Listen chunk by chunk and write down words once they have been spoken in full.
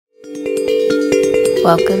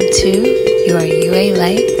Welcome to your UA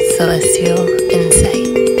Light Celestial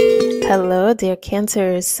Insight. Hello, dear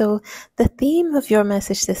Cancers. So the theme of your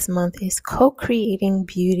message this month is co-creating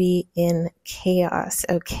beauty in chaos,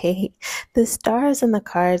 okay? The stars and the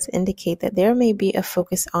cards indicate that there may be a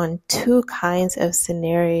focus on two kinds of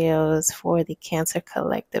scenarios for the Cancer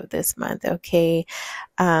Collective this month, okay?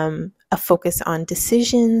 A focus on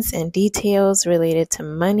decisions and details related to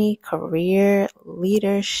money, career,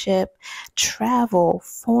 leadership, travel,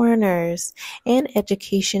 foreigners, and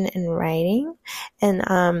education and writing. And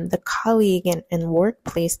the colleague and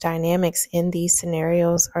workplace dynamics in these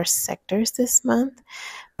scenarios or sectors this month,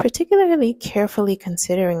 particularly carefully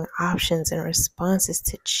considering options and responses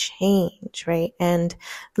to change, right? And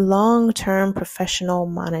long-term professional,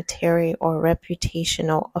 monetary, or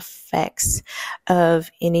reputational effects of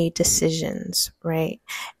any decisions, right?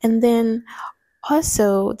 And then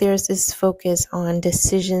also, there's this focus on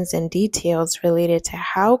decisions and details related to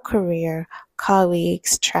how career,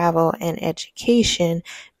 colleagues, travel, and education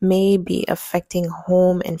may be affecting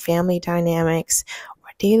home and family dynamics, or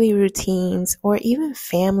daily routines, or even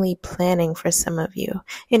family planning for some of you,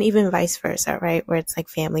 and even vice versa, right? Where it's like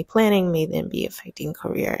family planning may then be affecting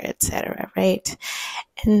career, etc., right?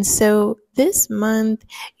 And so this month,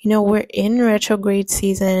 we're in retrograde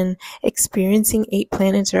season, experiencing 8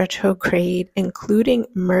 planets retrograde, including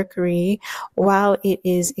Mercury, while it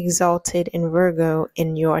is exalted in Virgo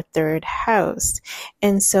in your 3rd house.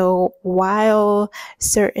 And so while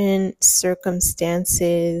certain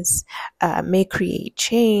circumstances may create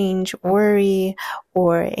change, worry,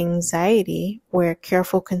 or anxiety, where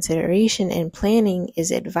careful consideration and planning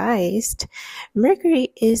is advised,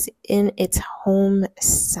 Mercury is in its home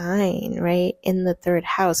sign, right, in the 3rd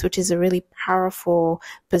house, which is a really powerful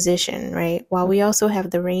position, right? While we also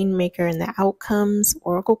have the Rainmaker and the Outcomes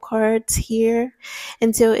Oracle cards here.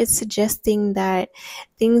 And so it's suggesting that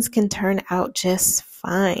things can turn out just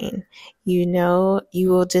fine. You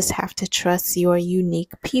will just have to trust your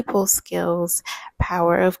unique people skills,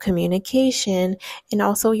 power of communication, and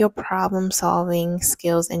also your problem solving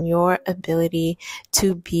skills and your ability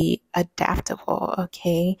to be adaptable,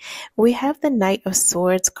 okay? We have the Knight of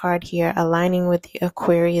Swords card here aligning with the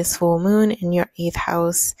Aquarius full moon in your 8th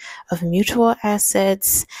house of mutual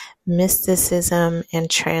assets, mysticism, and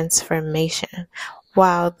transformation.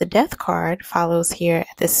 While the Death card follows here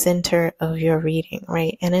at the center of your reading,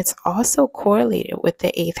 right? And it's also correlated with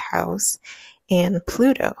the 8th house and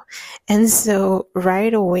Pluto. And so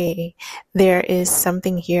right away, there is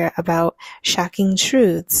something here about shocking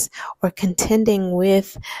truths or contending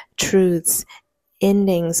with truths,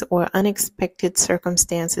 endings, or unexpected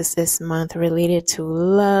circumstances this month related to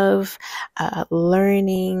love,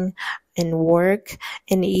 learning, and work,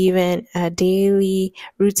 and even daily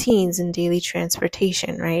routines and daily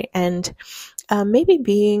transportation, right? And maybe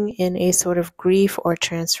being in a sort of grief or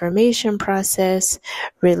transformation process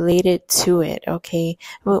related to it, okay?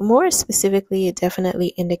 But more specifically, it definitely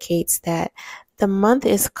indicates that the month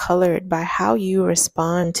is colored by how you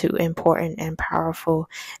respond to important and powerful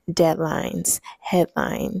deadlines,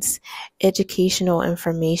 headlines, educational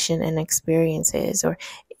information and experiences, or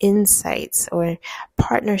insights, or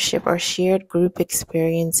partnership or shared group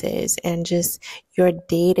experiences, and just your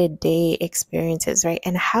day-to-day experiences, right?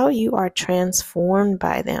 And how you are transformed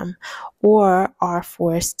by them or are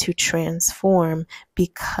forced to transform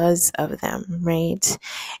because of them, right?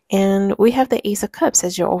 And we have the Ace of Cups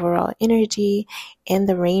as your overall energy and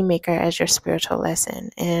the Rainmaker as your spiritual lesson.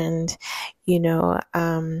 And,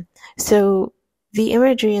 so the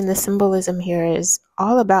imagery and the symbolism here is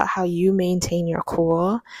all about how you maintain your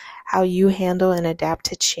cool, how you handle and adapt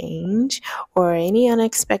to change or any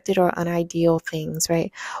unexpected or unideal things,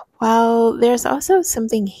 right? While there's also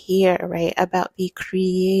something here, right, about the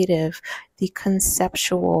creative, the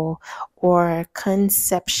conceptual, or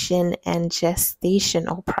conception and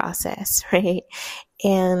gestational process, right?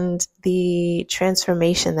 And the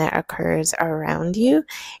transformation that occurs around you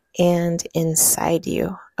and inside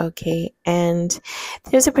you, okay? And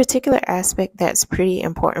there's a particular aspect that's pretty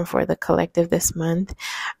important for the collective this month.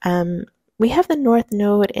 We have the North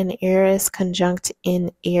Node and Eris conjunct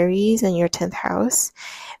in Aries in your 10th house,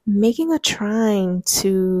 making a trine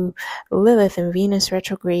to Lilith and Venus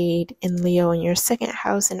retrograde in Leo in your 2nd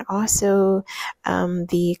house, and also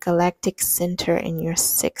the galactic center in your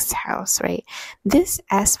 6th house, right? This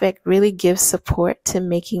aspect really gives support to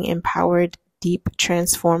making empowered, deep,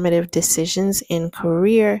 transformative decisions in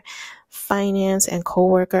career, finance, and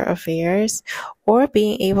coworker affairs, or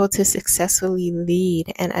being able to successfully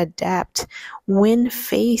lead and adapt when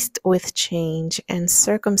faced with change and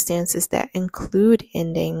circumstances that include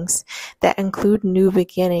endings, that include new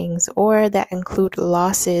beginnings, or that include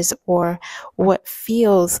losses or what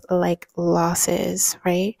feels like losses,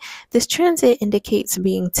 right? This transit indicates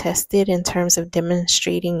being tested in terms of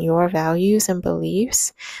demonstrating your values and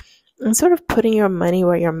beliefs and sort of putting your money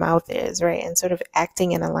where your mouth is, right? And sort of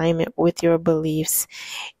acting in alignment with your beliefs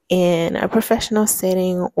in a professional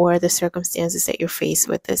setting or the circumstances that you're faced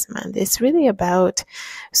with this month. It's really about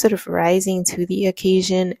sort of rising to the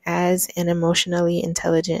occasion as an emotionally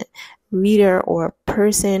intelligent leader or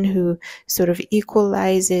person who sort of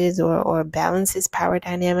equalizes or balances power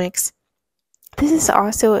dynamics. This is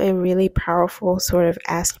also a really powerful sort of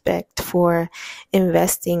aspect for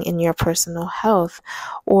investing in your personal health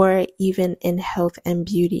or even in health and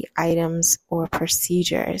beauty items or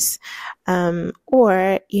procedures.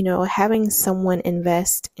 Or, having someone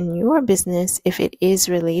invest in your business if it is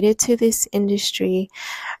related to this industry.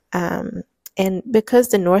 And because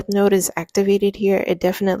the North Node is activated here, it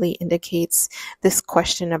definitely indicates this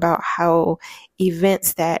question about how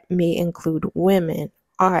events that may include women,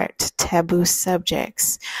 art, taboo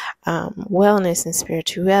subjects, wellness and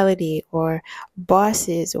spirituality, or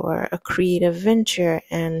bosses, or a creative venture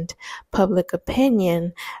and public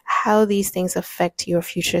opinion, how these things affect your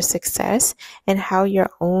future success and how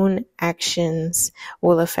your own actions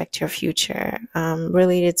will affect your future,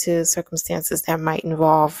 related to circumstances that might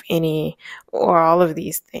involve any or all of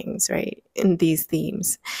these things, right, in these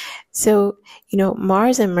themes. So,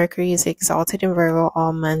 Mars and Mercury is exalted in Virgo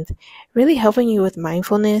all month, really helping you with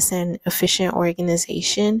mindfulness and efficient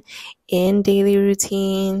organization in daily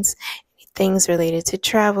routines, things related to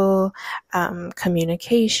travel,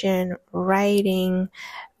 communication, writing,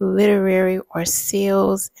 literary or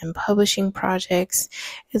sales and publishing projects,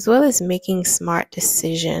 as well as making smart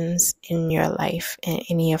decisions in your life and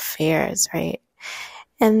any affairs, right?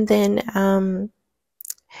 And then,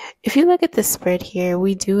 if you look at the spread here,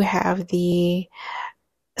 we do have the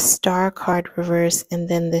star card reverse and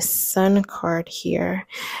then the sun card here,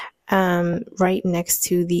 right next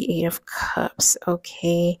to the Eight of Cups,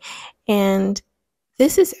 okay? And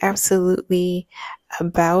this is absolutely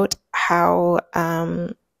about how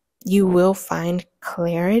you will find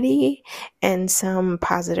clarity and some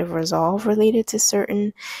positive resolve related to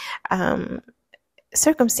certain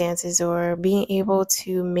circumstances, or being able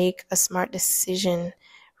to make a smart decision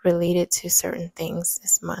related to certain things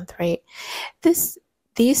this month, right?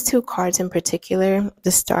 These two cards in particular,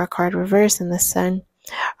 the star card reverse and the sun,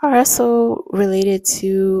 are also related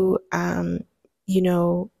to,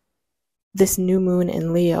 this new moon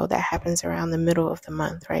in Leo that happens around the middle of the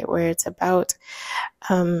month, right? Where it's about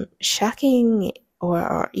shocking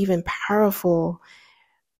or even powerful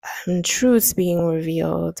truths being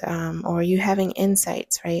revealed, or you having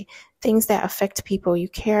insights, right? Things that affect people you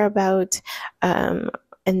care about,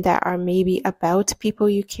 and that are maybe about people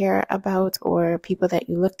you care about or people that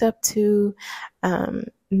you looked up to,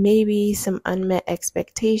 maybe some unmet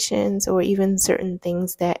expectations or even certain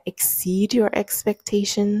things that exceed your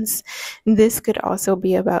expectations. This could also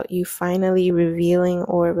be about you finally revealing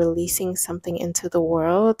or releasing something into the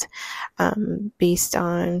world, based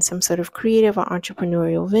on some sort of creative or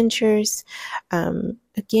entrepreneurial ventures.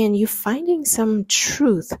 Again, you finding some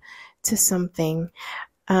truth to something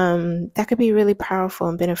that could be really powerful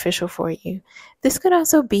and beneficial for you. This could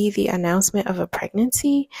also be the announcement of a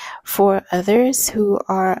pregnancy for others who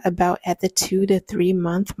are about at the 2 to 3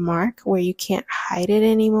 month mark where you can't hide it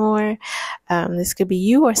anymore. This could be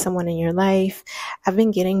you or someone in your life. I've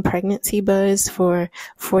been getting pregnancy buzz for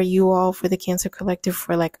you all, for the Cancer Collective,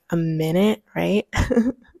 for like a minute, right?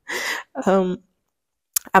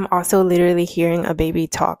 I'm also literally hearing a baby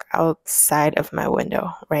talk outside of my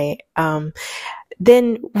window, right?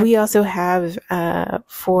 Then we also have,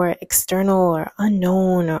 for external or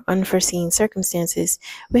unknown or unforeseen circumstances,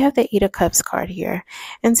 we have the Eight of Cups card here.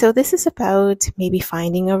 And so this is about maybe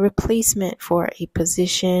finding a replacement for a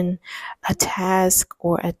position, a task,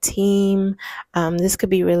 or a team. This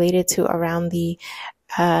could be related to around the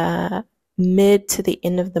mid to the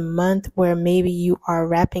end of the month, where maybe you are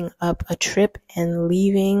wrapping up a trip and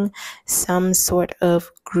leaving some sort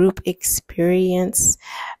of group experience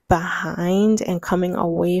behind and coming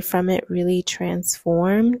away from it really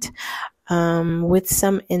transformed, with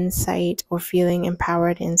some insight or feeling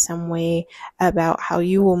empowered in some way about how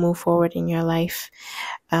you will move forward in your life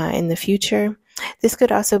in the future. This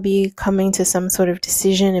could also be coming to some sort of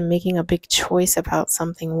decision and making a big choice about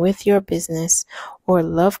something with your business or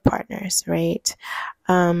love partners, right?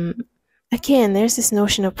 again, there's this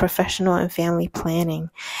notion of professional and family planning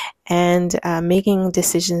and making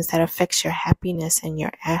decisions that affects your happiness and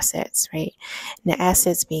your assets, right? And the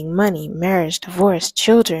assets being money, marriage, divorce,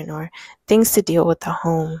 children, or things to deal with the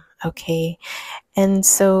home, okay? And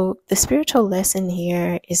so the spiritual lesson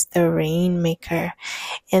here is the rainmaker,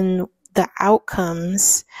 and the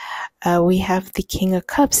outcomes. We have the King of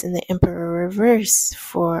Cups and the Emperor reverse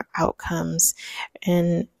for outcomes.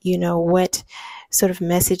 And what sort of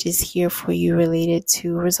message is here for you related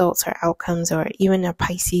to results or outcomes, or even a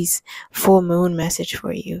Pisces full moon message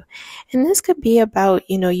for you. And this could be about,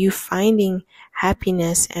 you finding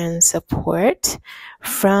happiness and support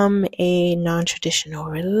from a non-traditional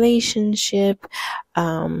relationship,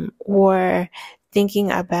 or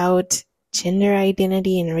thinking about gender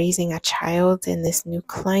identity and raising a child in this new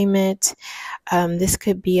climate. This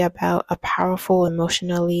could be about a powerful,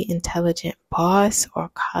 emotionally intelligent boss or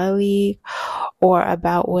colleague, or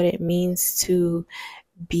about what it means to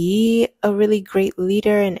be a really great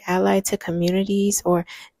leader and ally to communities, or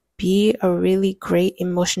be a really great,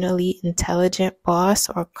 emotionally intelligent boss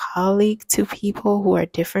or colleague to people who are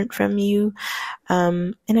different from you.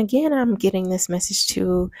 And again, I'm getting this message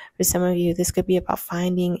too, for some of you, this could be about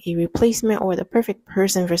finding a replacement or the perfect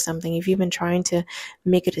person for something if you've been trying to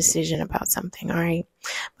make a decision about something, all right?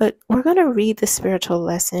 But we're going to read the spiritual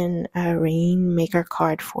lesson Rainmaker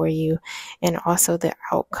card for you, and also the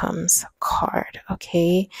outcomes card,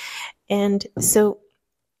 okay? And so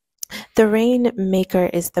the Rainmaker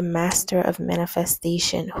is the master of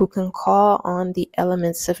manifestation who can call on the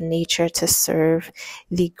elements of nature to serve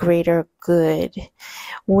the greater good.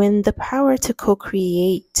 When the power to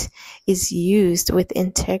co-create is used with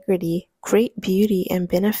integrity, great beauty and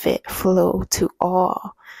benefit flow to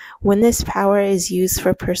all. When this power is used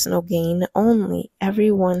for personal gain only,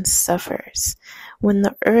 everyone suffers. When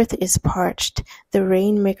the earth is parched, the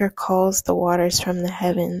Rainmaker calls the waters from the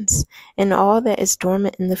heavens, and all that is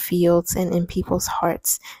dormant in the fields and in people's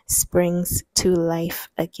hearts springs to life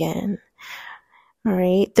again. All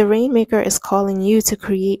right, the Rainmaker is calling you to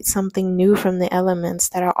create something new from the elements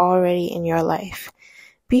that are already in your life.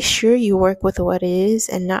 Be sure you work with what is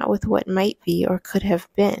and not with what might be or could have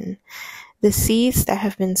been. The seeds that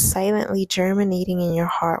have been silently germinating in your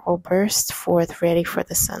heart will burst forth ready for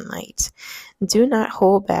the sunlight. Do not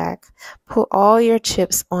hold back. Put all your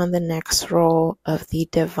chips on the next roll of the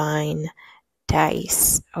divine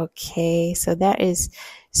dice. Okay, so that is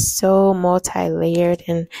so multi-layered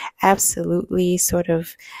and absolutely sort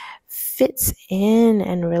of fits in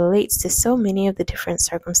and relates to so many of the different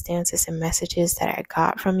circumstances and messages that I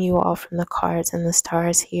got from you all from the cards and the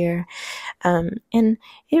stars here. And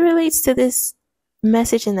it relates to this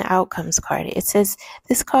message in the outcomes card. It says,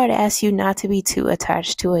 this card asks you not to be too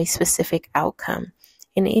attached to a specific outcome.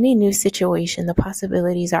 In any new situation, the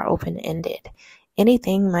possibilities are open-ended.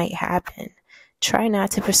 Anything might happen. Try not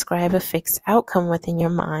to prescribe a fixed outcome within your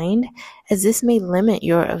mind, as this may limit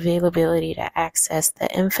your availability to access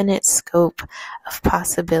the infinite scope of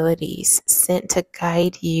possibilities sent to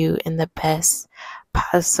guide you in the best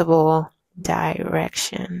possible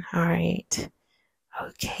direction. All right.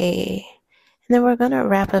 Okay. And then we're going to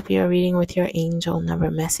wrap up your reading with your angel number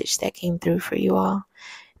message that came through for you all.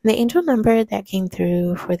 And the angel number that came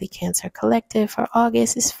through for the Cancer Collective for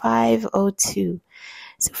August is 502.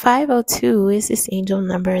 So 502 is this angel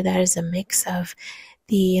number that is a mix of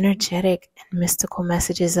the energetic and mystical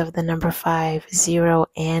messages of the number 5, 0,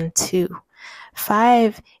 and 2.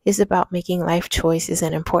 5 is about making life choices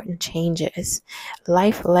and important changes,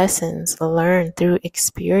 life lessons learned through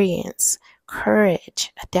experience,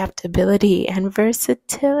 courage, adaptability, and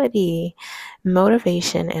versatility,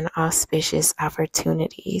 motivation, and auspicious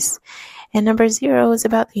opportunities. And number 0 is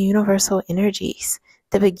about the universal energies,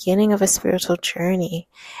 the beginning of a spiritual journey,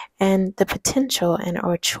 and the potential and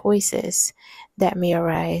or choices that may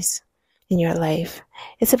arise in your life.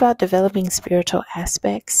 It's about developing spiritual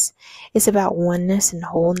aspects. It's about oneness and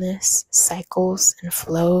wholeness, cycles and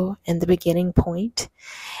flow, and the beginning point.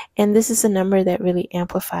 And this is a number that really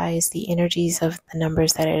amplifies the energies of the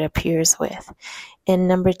numbers that it appears with. And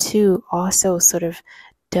number 2 also sort of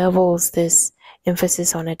doubles this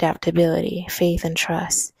emphasis on adaptability, faith, and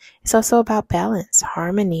trust. It's also about balance,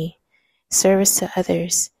 harmony, service to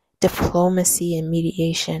others, diplomacy and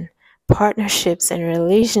mediation, partnerships and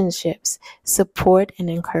relationships, support and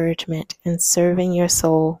encouragement, and serving your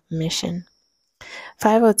soul mission.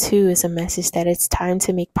 502 is a message that it's time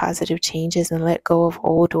to make positive changes and let go of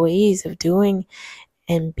old ways of doing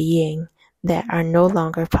and being that are no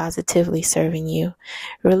longer positively serving you.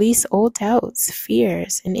 Release old doubts,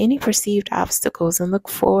 fears, and any perceived obstacles and look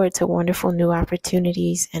forward to wonderful new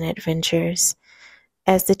opportunities and adventures.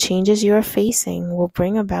 as the changes you are facing will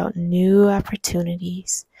bring about new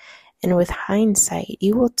opportunities. And with hindsight,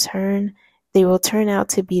 they will turn out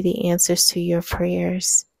to be the answers to your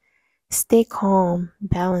prayers. Stay calm,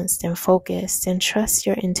 balanced, and focused, and trust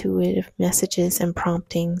your intuitive messages and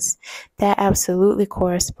promptings. That absolutely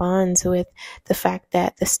corresponds with the fact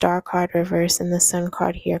that the star card reverse and the sun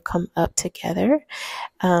card here come up together,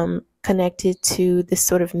 connected to this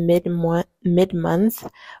sort of mid-month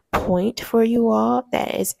point for you all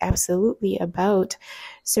that is absolutely about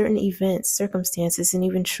certain events, circumstances, and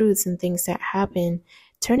even truths and things that happen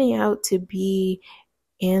turning out to be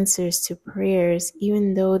answers to prayers,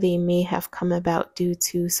 even though they may have come about due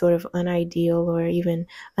to sort of unideal or even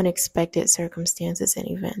unexpected circumstances and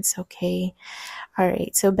events. Okay. All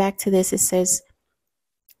right. So back to this, it says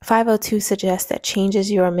 502 suggests that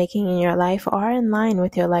changes you are making in your life are in line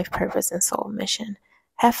with your life purpose and soul mission.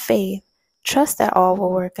 Have faith. Trust that all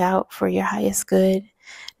will work out for your highest good.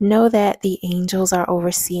 Know that the angels are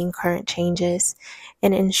overseeing current changes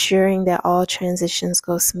and ensuring that all transitions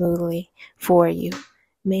go smoothly for you.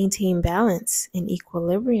 Maintain balance and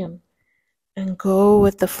equilibrium and go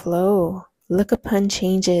with the flow. Look upon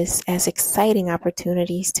changes as exciting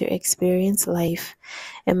opportunities to experience life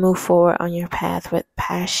and move forward on your path with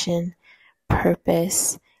passion,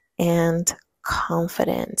 purpose, and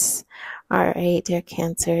confidence. All right, dear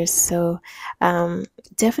Cancers. So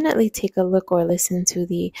definitely take a look or listen to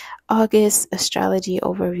the August astrology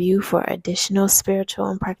overview for additional spiritual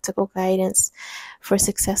and practical guidance for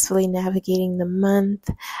successfully navigating the month.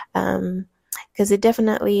 Because it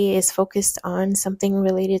definitely is focused on something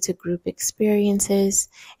related to group experiences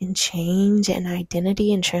and change and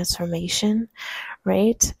identity and transformation,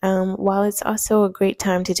 right? While it's also a great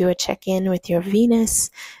time to do a check-in with your Venus,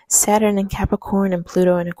 Saturn and Capricorn, and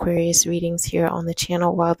Pluto and Aquarius readings here on the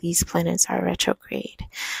channel while these planets are retrograde.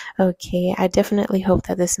 Okay, I definitely hope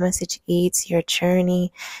that this message aids your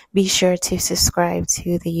journey. Be sure to subscribe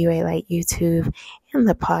to the UA Light YouTube and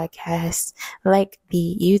the podcast. Like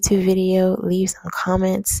the YouTube video, leave some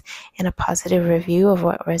comments and a positive review of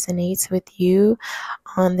what resonates with you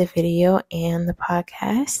on the video and the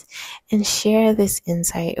podcast, and share this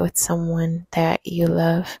insight with someone that you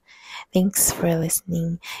love. Thanks for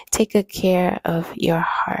listening. Take good care of your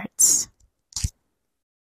hearts.